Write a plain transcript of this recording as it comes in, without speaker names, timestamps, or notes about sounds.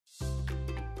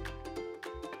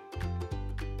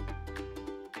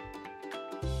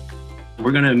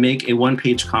We're going to make a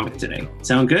one-page comic today.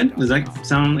 Sound good? Does that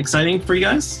sound exciting for you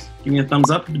guys? Give me a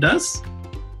thumbs up if it does.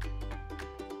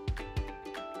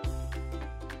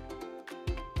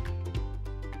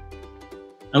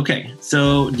 Okay,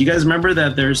 so do you guys remember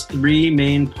that there's 3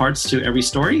 main parts to every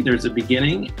story? There's a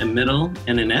beginning, a middle,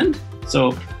 and an end.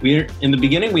 So in the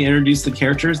beginning, we introduce the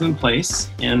characters in place,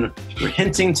 and we're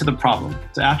hinting to the problem.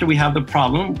 So after we have the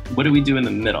problem, what do we do in the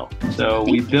middle? So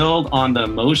we build on the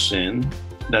emotion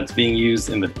that's being used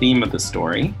in the theme of the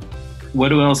story.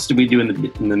 What else do we do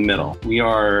in the middle? We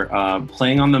are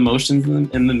playing on the emotions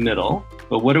in the middle,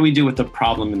 but what do we do with the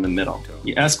problem in the middle?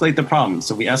 You escalate the problem.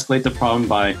 So we escalate the problem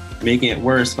by making it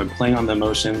worse, by playing on the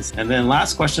emotions. And then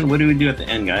last question, what do we do at the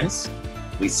end, guys?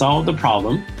 We solve the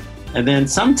problem. And then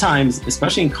sometimes,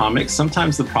 especially in comics,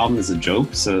 sometimes the problem is a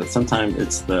joke. So sometimes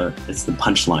it's the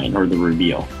punchline or the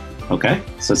reveal. Okay?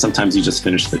 So sometimes you just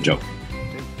finish the joke.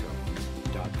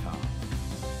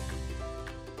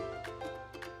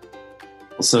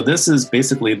 So this is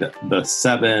basically the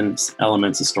 7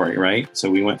 elements of story, right? So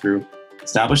we went through,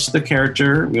 establish the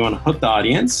character, we want to hook the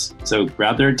audience, so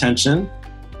grab their attention,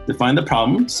 define the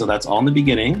problem, so that's all in the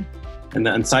beginning, and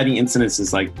the inciting incidents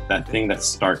is like that thing that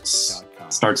starts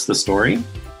the story,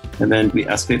 and then we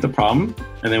escalate the problem,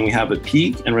 and then we have a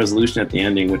peak and resolution at the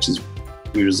ending, which is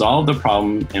we resolve the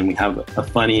problem and we have a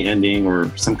funny ending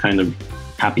or some kind of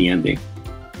happy ending.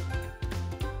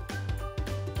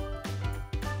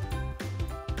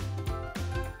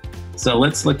 So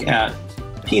let's look at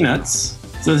Peanuts.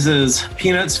 So this is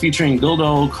Peanuts featuring good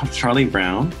old Charlie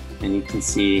Brown. And you can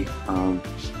see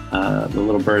the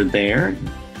little bird there.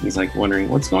 He's like wondering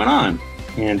what's going on.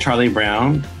 And Charlie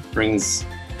Brown brings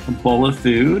a bowl of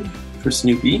food for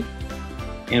Snoopy.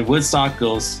 And Woodstock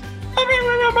goes,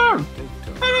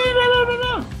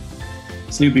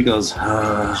 Snoopy goes,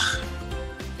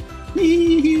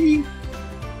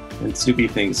 and Snoopy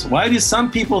thinks, why do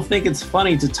some people think it's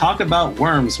funny to talk about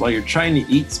worms while you're trying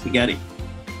to eat spaghetti?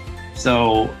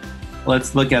 So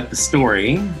let's look at the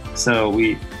story. So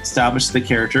we established the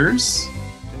characters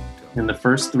in the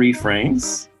first 3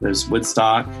 frames. There's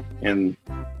Woodstock, and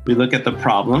we look at the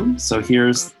problem. So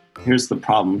here's the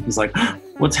problem. He's like,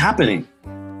 what's happening?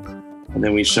 And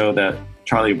then we show that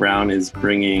Charlie Brown is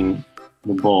bringing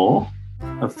the bowl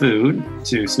of food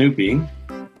to Snoopy.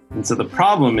 And so the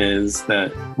problem is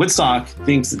that Woodstock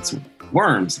thinks it's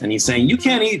worms, and he's saying, you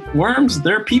can't eat worms,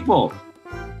 they're people.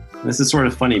 And this is sort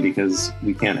of funny because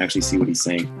we can't actually see what he's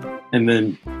saying. And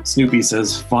then Snoopy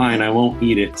says, fine, I won't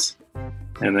eat it.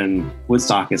 And then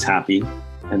Woodstock is happy.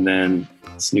 And then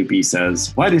Snoopy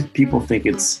says, why do people think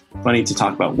it's funny to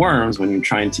talk about worms when you're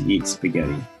trying to eat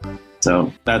spaghetti?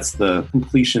 So that's the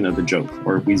completion of the joke,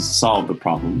 or we solve the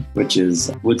problem, which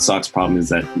is Woodstock's problem is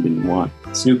that he didn't want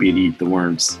Snoopy to eat the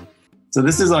worms. So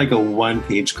this is like a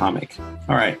 1-page comic.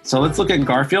 All right, so let's look at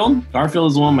Garfield.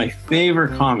 Garfield is one of my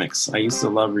favorite comics. I used to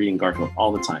love reading Garfield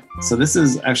all the time. So this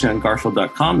is actually on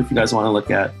Garfield.com. If you guys want to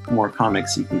look at more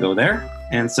comics, you can go there.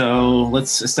 And so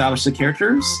let's establish the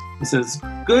characters. It says,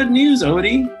 good news,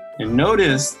 Odie. And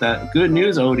notice that good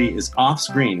news, Odie is off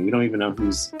screen. We don't even know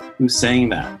who's saying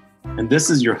that. And this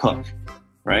is your hook,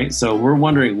 right? So we're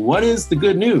wondering, what is the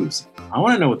good news? I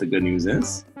want to know what the good news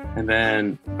is. And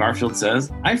then Garfield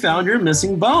says, I found your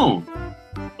missing bone.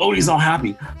 Odie's all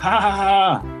happy. Ha ha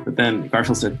ha. But then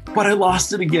Garfield said, but I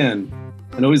lost it again.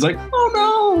 And Odie's like, oh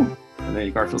no. And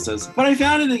then Garfield says, but I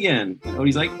found it again. And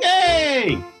Odie's like,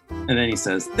 yay. And then he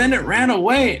says, then it ran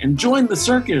away and joined the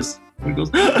circus. And he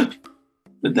goes, but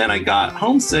then I got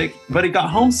homesick, but it got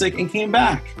homesick and came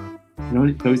back.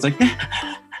 And Odie's like,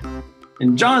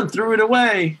 and John threw it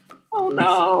away. Oh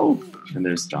no. And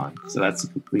there's John. So that's the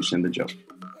completion of the joke.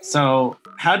 So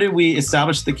how do we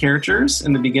establish the characters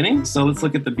in the beginning? So let's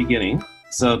look at the beginning.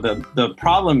 So the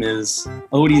problem is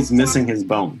Odie's missing his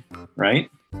bone, right?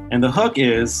 And the hook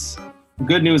is,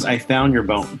 good news, I found your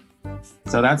bone.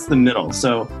 So that's the middle.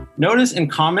 So notice in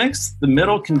comics, the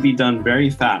middle can be done very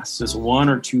fast, just 1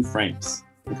 or 2 frames.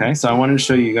 Okay, so I wanted to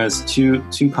show you guys two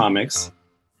comics.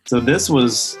 So this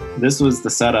was the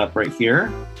setup right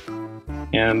here.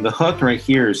 And the hook right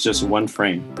here is just 1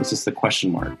 frame. It's just the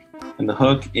question mark. And the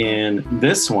hook in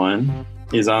this one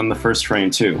is on the first frame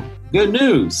too. Good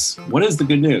news. What is the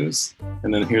good news?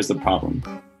 And then here's the problem.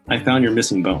 I found your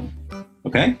missing bone.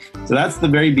 Okay? So that's the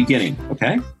very beginning.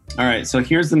 Okay? All right. So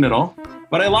here's the middle.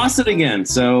 But I lost it again.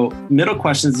 So middle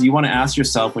questions you want to ask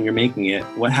yourself when you're making it.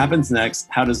 What happens next?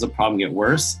 How does the problem get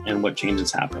worse? And what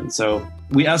changes happen? So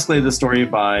we escalated the story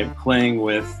by playing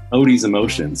with Odie's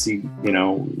emotions.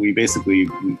 We basically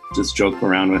just joke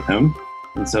around with him.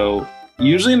 And so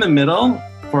usually in the middle,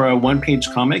 for a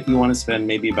one-page comic, you want to spend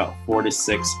maybe about 4 to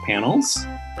 6 panels.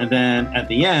 And then at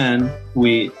the end,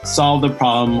 we solve the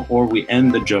problem or we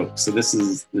end the joke. So this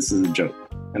is a joke.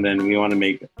 And then we want to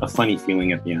make a funny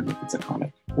feeling at the end if it's a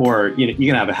comic. Or you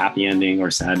can have a happy ending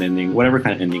or sad ending, whatever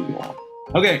kind of ending you want.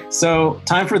 Okay, so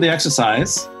time for the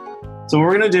exercise. So what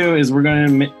we're going to do is we're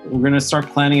going to start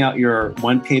planning out your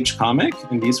one-page comic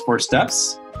in these 4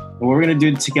 steps. And what we're going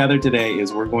to do together today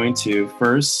is we're going to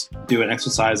first do an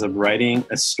exercise of writing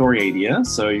a story idea.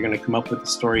 So you're going to come up with a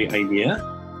story idea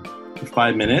for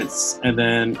 5 minutes, and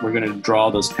then we're going to draw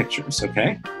those pictures,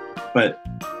 okay? But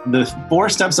the 4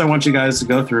 steps I want you guys to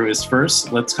go through is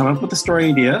first, let's come up with a story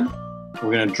idea.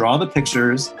 We're going to draw the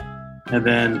pictures, and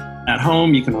then at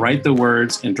home you can write the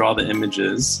words and draw the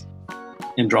images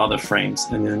and draw the frames,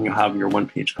 and then you'll have your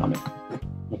one-page comic,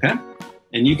 okay?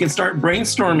 And you can start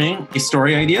brainstorming a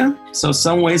story idea. So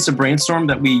some ways to brainstorm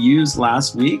that we used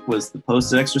last week was the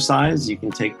Post-it exercise. You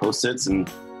can take Post-its and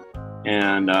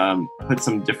put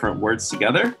some different words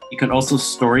together. You can also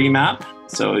story map.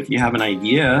 So if you have an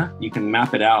idea, you can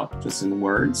map it out just in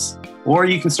words. Or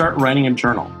you can start writing a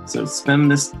journal. So spend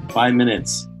this 5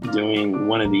 minutes doing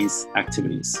one of these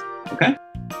activities, okay?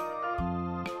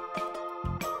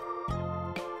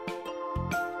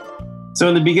 So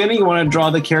in the beginning, you want to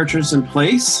draw the characters in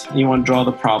place. You want to draw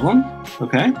the problem,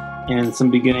 okay? And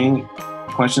some beginning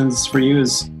questions for you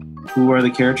is, who are the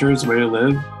characters, where do they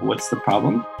live, what's the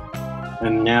problem?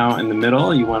 And now in the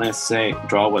middle, you want to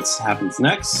draw what happens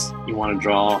next. You want to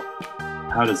draw,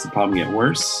 how does the problem get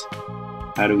worse?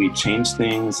 How do we change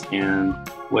things? And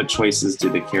what choices do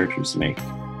the characters make,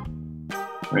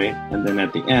 right? And then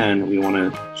at the end, we want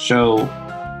to show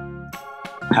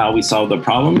how we solve the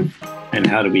problem and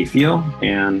how do we feel,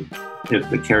 and if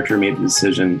the character made the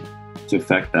decision to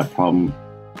affect that problem.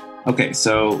 Okay,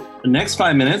 so the next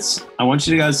 5 minutes, I want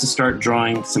you guys to start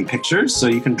drawing some pictures. So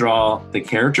you can draw the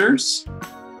characters,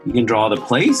 you can draw the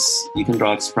place, you can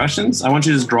draw expressions. I want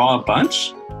you to just draw a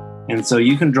bunch. And so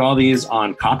you can draw these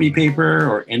on copy paper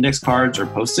or index cards or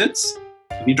Post-its.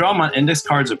 If you draw them on index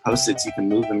cards or Post-its, you can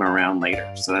move them around later.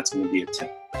 So that's going to be a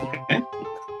tip, okay?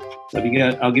 So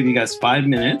I'll give you guys 5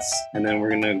 minutes, and then we're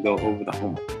going to go over the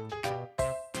homework.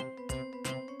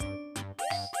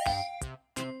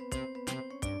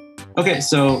 Okay,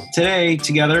 so today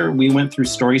together we went through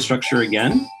story structure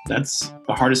again. That's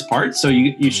the hardest part. So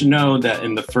you should know that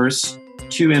in the first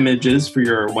 2 images for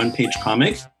your one-page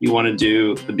comic, you want to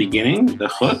do the beginning, the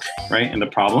hook, right, and the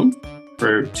problem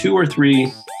for 2 or 3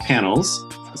 panels.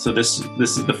 So this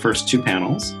is the first 2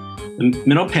 panels. The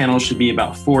middle panel should be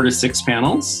about 4 to 6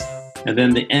 panels. And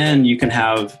then the end, you can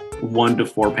have 1 to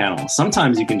 4 panels.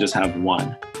 Sometimes you can just have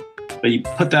 1. But you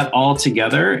put that all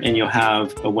together and you'll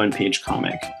have a one-page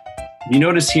comic. You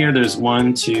notice here there's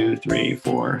 1, 2, 3,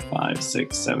 4, 5,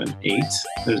 6, 7, 8.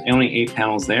 There's only 8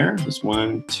 panels there. There's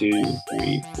 1, 2,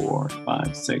 3, 4,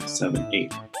 5, 6, 7,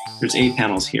 8. There's 8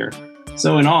 panels here.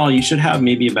 So in all, you should have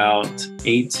maybe about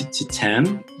 8 to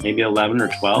 10, maybe 11 or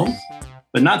 12.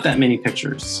 But not that many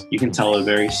pictures. You can tell a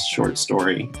very short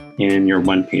story in your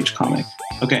one-page comic.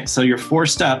 Okay, so your 4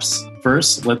 steps.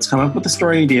 First, let's come up with a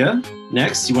story idea.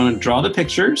 Next, you want to draw the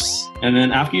pictures. And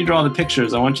then after you draw the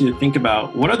pictures, I want you to think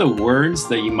about what are the words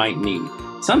that you might need.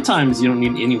 Sometimes you don't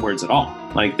need any words at all.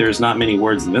 Like there's not many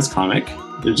words in this comic.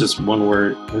 There's just 1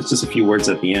 word. There's just a few words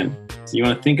at the end. So you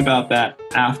want to think about that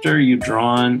after you've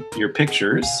drawn your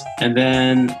pictures. And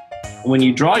then when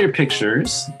you draw your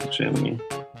pictures, actually, let me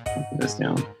put this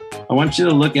down. I want you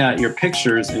to look at your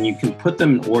pictures and you can put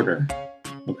them in order,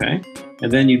 okay?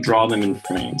 And then you draw them in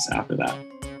frames after that.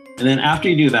 And then after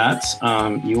you do that,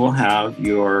 you will have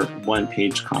your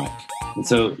one-page comic. And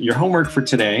so your homework for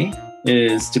today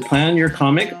is to plan your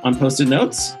comic on Post-it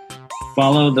notes,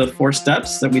 follow the 4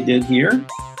 steps that we did here.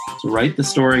 So write the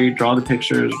story, draw the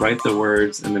pictures, write the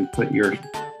words, and then put your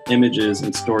images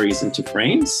and stories into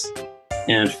frames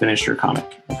and finish your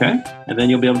comic, okay? And then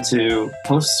you'll be able to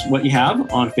post what you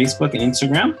have on Facebook and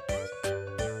Instagram.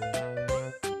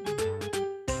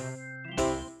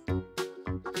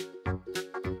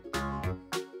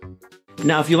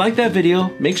 Now, if you like that video,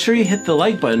 make sure you hit the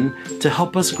like button to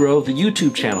help us grow the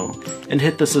YouTube channel, and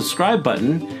hit the subscribe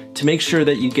button to make sure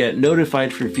that you get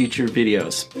notified for future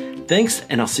videos. Thanks,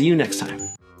 and I'll see you next time.